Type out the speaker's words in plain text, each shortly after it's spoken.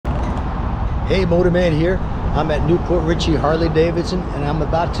Hey, Motorman here. I'm at Newport Richie Harley Davidson, and I'm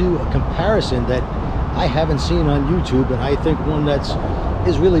about to a comparison that I haven't seen on YouTube, and I think one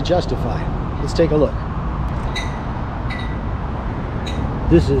is really justified. Let's take a look.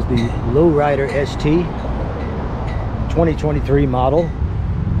 This is the Lowrider ST 2023 model.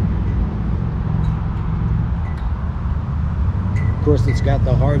 Of course, it's got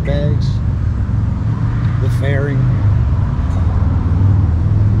the hard bags, the fairing,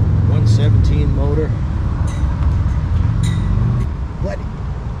 117 motor. But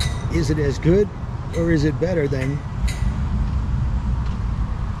is it as good or is it better than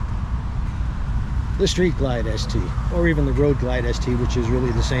the Street Glide ST or even the Road Glide ST, which is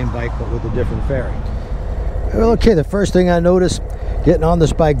really the same bike but with a different fairing? Well, okay, the first thing I noticed getting on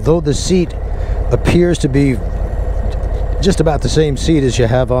this bike, though the seat appears to be just about the same seat as you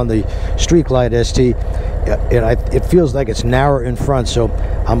have on the Street Glide ST, it feels like it's narrower in front, so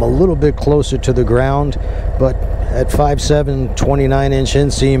I'm a little bit closer to the ground, but at 5'7", 29-inch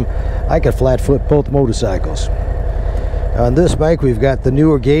inseam, I could flat foot both motorcycles. On this bike, we've got the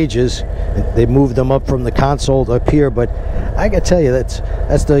newer gauges. They moved them up from the console up here, but I gotta tell you, that's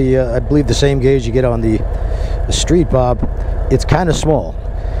the I believe the same gauge you get on the Street Bob. It's kind of small,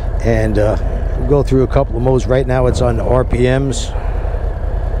 and we'll go through a couple of modes. Right now it's on RPMs.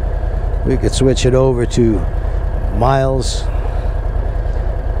 We could switch it over to miles,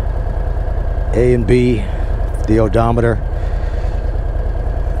 A and B, the odometer,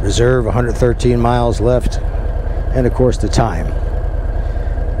 reserve, 113 miles left, and of course the time.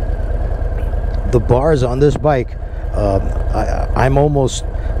 The bars on this bike, I'm almost,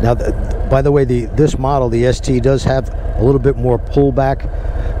 now by the way, this model, the ST, does have a little bit more pullback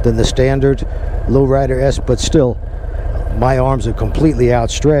than the standard Lowrider S, but still my arms are completely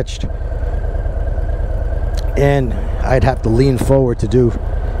outstretched, and I'd have to lean forward to do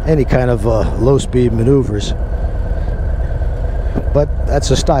any kind of low-speed maneuvers. But that's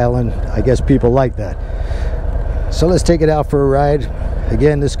a style, and I guess people like that. So let's take it out for a ride.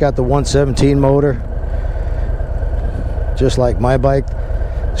 Again, this got the 117 motor, just like my bike,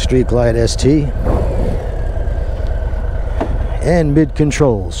 Street Glide ST, and mid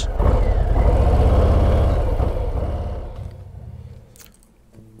controls.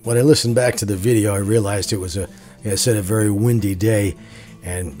 When I listened back to the video, I realized it was a very windy day,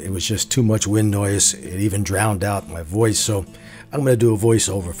 and it was just too much wind noise. It even drowned out my voice, so I'm going to do a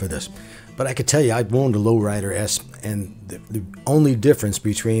voiceover for this. But I can tell you, I've owned a Lowrider S, and the only difference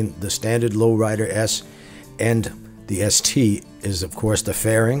between the standard Lowrider S and the ST is, of course, the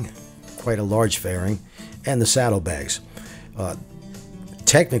fairing, quite a large fairing, and the saddlebags.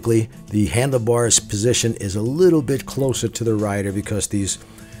 Technically, the handlebars position is a little bit closer to the rider because these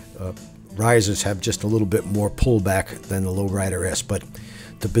risers have just a little bit more pullback than the Lowrider S, but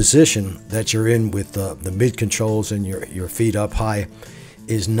the position that you're in with the mid controls and your feet up high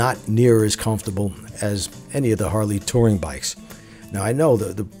is not near as comfortable as any of the Harley touring bikes. Now, I know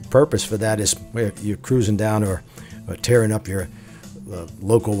the purpose for that is where you're cruising down or tearing up your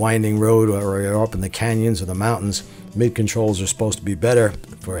local winding road, or you're up in the canyons or the mountains. Mid controls are supposed to be better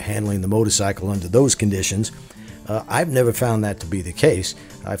for handling the motorcycle under those conditions. I've never found that to be the case.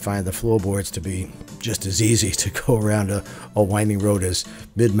 I find the floorboards to be just as easy to go around a winding road as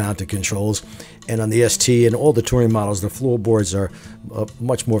mid-mounted controls. And on the ST and all the touring models, the floorboards are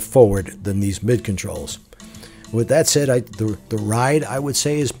much more forward than these mid-controls. With that said, the ride, I would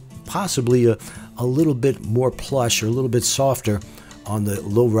say, is possibly a little bit more plush or a little bit softer on the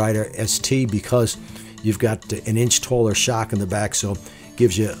Lowrider ST because you've got an inch taller shock in the back, so it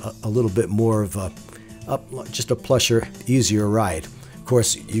gives you a little bit more of just a plusher, easier ride. Of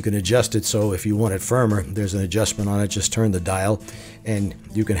course, you can adjust it so if you want it firmer, there's an adjustment on it. Just turn the dial and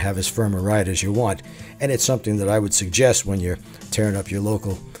you can have as firm a ride as you want. And it's something that I would suggest when you're tearing up your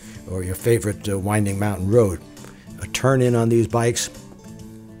local or your favorite winding mountain road. A turn in on these bikes,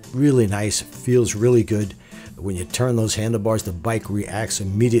 really nice, feels really good. When you turn those handlebars, the bike reacts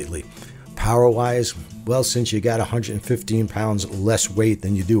immediately. Power-wise, well, since you got 115 pounds less weight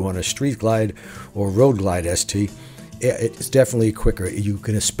than you do on a Street Glide or Road Glide ST, it's definitely quicker. You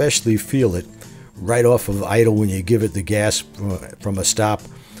can especially feel it right off of idle when you give it the gas from a stop.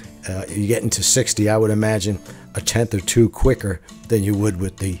 You get into 60, I would imagine, a tenth or two quicker than you would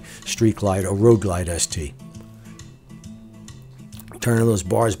with the Street Glide or Road Glide ST. Turning those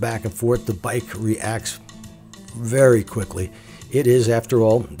bars back and forth, the bike reacts very quickly. It is, after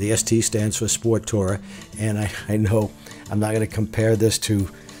all, the ST stands for Sport Tourer, and I know I'm not going to compare this to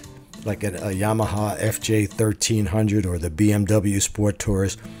like a Yamaha FJ 1300 or the BMW Sport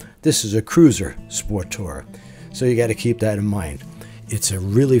Tourers. This is a cruiser Sport Tourer, so you got to keep that in mind. It's a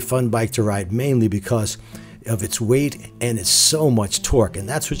really fun bike to ride, mainly because of its weight and it's so much torque. And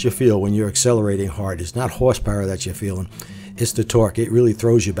that's what you feel when you're accelerating hard. It's not horsepower that you're feeling, it's the torque. It really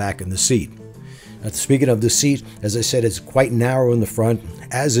throws you back in the seat. Now, speaking of the seat, as I said, it's quite narrow in the front,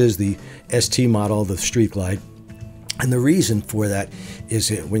 as is the ST model, the Street Glide. And the reason for that is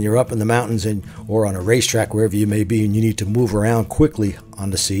that when you're up in the mountains or on a racetrack, wherever you may be, and you need to move around quickly on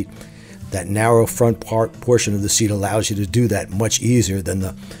the seat, that narrow front portion of the seat allows you to do that much easier than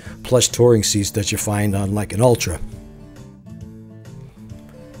the plush touring seats that you find on like an Ultra.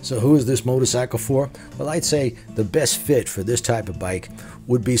 So who is this motorcycle for? Well, I'd say the best fit for this type of bike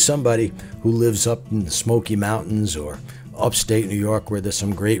would be somebody who lives up in the Smoky Mountains or upstate New York, where there's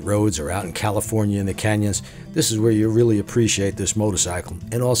some great roads, or out in California in the canyons. This is where you really appreciate this motorcycle.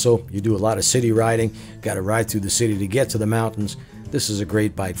 And also, you do a lot of city riding, got to ride through the city to get to the mountains. This is a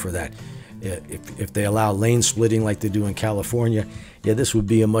great bike for that. If they allow lane splitting like they do in California, yeah, this would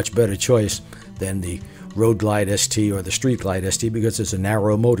be a much better choice than the Road Glide ST or the Street Glide ST, because it's a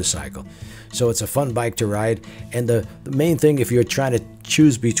narrow motorcycle. So it's a fun bike to ride. And the main thing, if you're trying to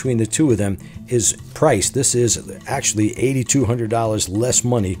choose between the two of them, is price. This is actually $8,200 less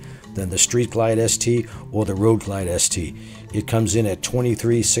money than the Street Glide ST or the Road Glide ST. It comes in at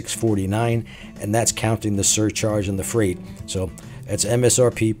 $23,649, and that's counting the surcharge and the freight. So that's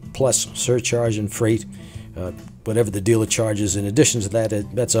MSRP plus surcharge and freight. Whatever the dealer charges in addition to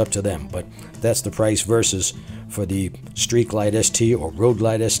that, that's up to them. But that's the price versus for the Street Glide ST or Road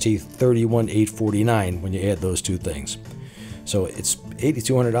Glide ST, $31,849 when you add those two things. So it's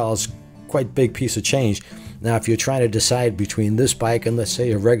 $8,200, quite big piece of change. Now, if you're trying to decide between this bike and, let's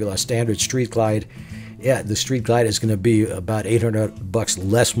say, a regular standard Street Glide, yeah, the Street Glide is going to be about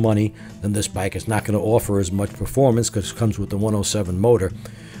 $800 less money than this bike. It's not going to offer as much performance because it comes with the 107 motor,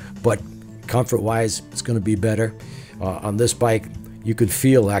 but comfort-wise, it's going to be better. On this bike, you could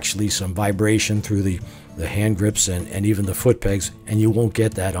feel actually some vibration through the hand grips and even the foot pegs, and you won't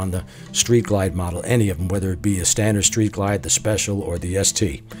get that on the Street Glide model, any of them, whether it be a standard Street Glide, the Special, or the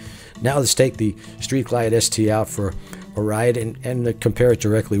ST. Now let's take the Street Glide ST out for a ride and compare it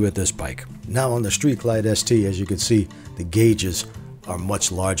directly with this bike. Now on the Street Glide ST, as you can see, the gauges are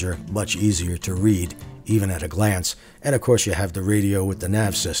much larger, much easier to read, even at a glance. And of course, you have the radio with the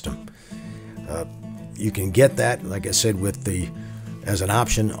nav system. You can get that, like I said, as an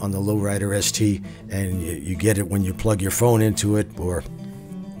option on the Lowrider ST, and you get it when you plug your phone into it or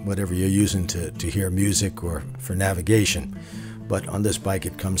whatever you're using to hear music or for navigation. But on this bike,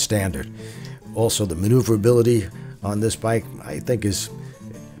 it comes standard. Also, the maneuverability on this bike, I think, is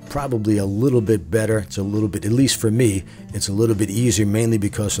probably a little bit better. It's a little bit, at least for me, it's a little bit easier, mainly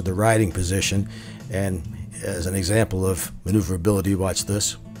because of the riding position. And as an example of maneuverability, watch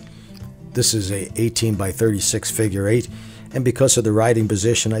this. This is a 18 by 36 figure 8, and because of the riding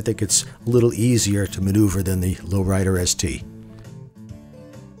position, I think it's a little easier to maneuver than the Lowrider ST.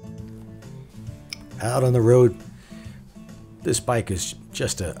 Out on the road, this bike is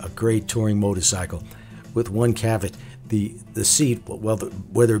just a great touring motorcycle. With one caveat, the seat, well,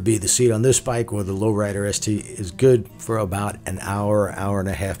 whether it be the seat on this bike or the Lowrider ST, is good for about an hour, hour and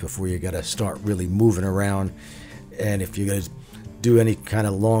a half before you got to start really moving around. And if you're going to do any kind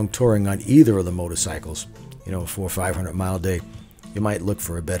of long touring on either of the motorcycles, you know, a 400 or 500 mile day, you might look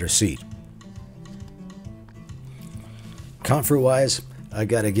for a better seat. Comfort wise, I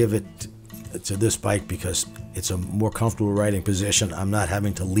got to give it to this bike because it's a more comfortable riding position. I'm not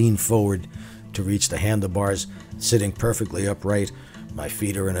having to lean forward to reach the handlebars, sitting perfectly upright. My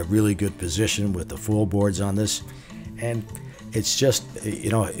feet are in a really good position with the full boards on this. And it's just, you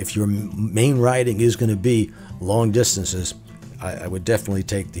know, if your main riding is going to be long distances, I would definitely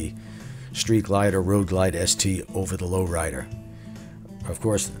take the Street Glide or Road Glide ST over the Lowrider. Of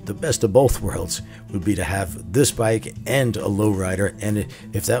course, the best of both worlds would be to have this bike and a Lowrider, and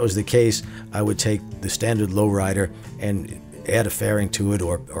if that was the case, I would take the standard Lowrider and add a fairing to it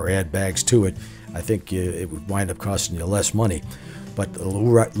or add bags to it. I think it would wind up costing you less money. But the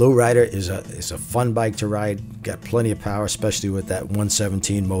Lowrider is a fun bike to ride, got plenty of power, especially with that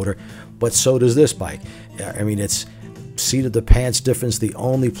 117 motor, but so does this bike. I mean, it's seat of the pants difference. The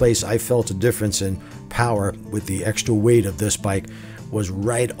only place I felt a difference in power with the extra weight of this bike was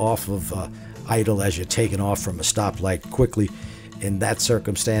right off of idle as you're taking off from a stoplight quickly. In that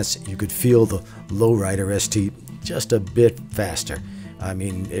circumstance, you could feel the Lowrider ST just a bit faster. I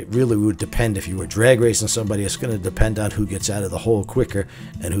mean, it really would depend. If you were drag racing somebody, it's going to depend on who gets out of the hole quicker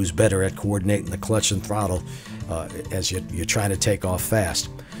and who's better at coordinating the clutch and throttle as you're trying to take off fast.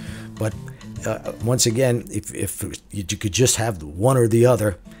 But once again, if you could just have one or the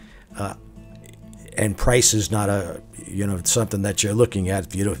other, and price is not a, something that you're looking at.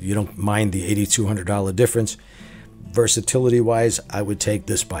 If you don't mind the $8,200 difference, versatility wise, I would take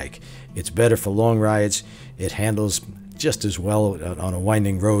this bike. It's better for long rides. It handles just as well on a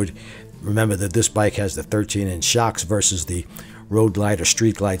winding road. Remember that this bike has the 13-inch shocks versus the Road Glide or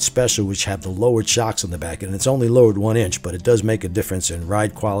Street Glide Special, which have the lowered shocks on the back, and it's only lowered 1 inch, but it does make a difference in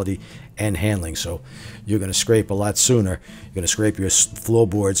ride quality and handling. So you're going to scrape a lot sooner. You're going to scrape your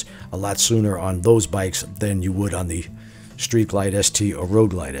floorboards a lot sooner on those bikes than you would on the Street Glide ST or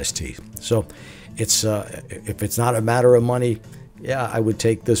Road Glide ST. So it's if it's not a matter of money, yeah, I would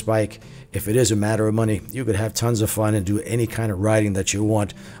take this bike. If it is a matter of money, you could have tons of fun and do any kind of riding that you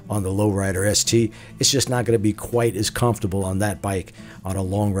want on the Lowrider ST. It's just not going to be quite as comfortable on that bike on a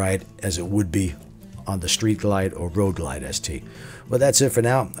long ride as it would be on the Street Glide or Road Glide ST. Well, that's it for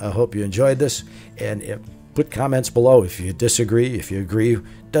now. I hope you enjoyed this, and put comments below if you disagree, if you agree.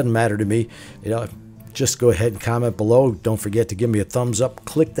 Doesn't matter to me. Just go ahead and comment below. Don't forget to give me a thumbs up,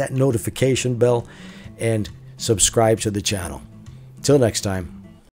 click that notification bell, and subscribe to the channel. Till next time.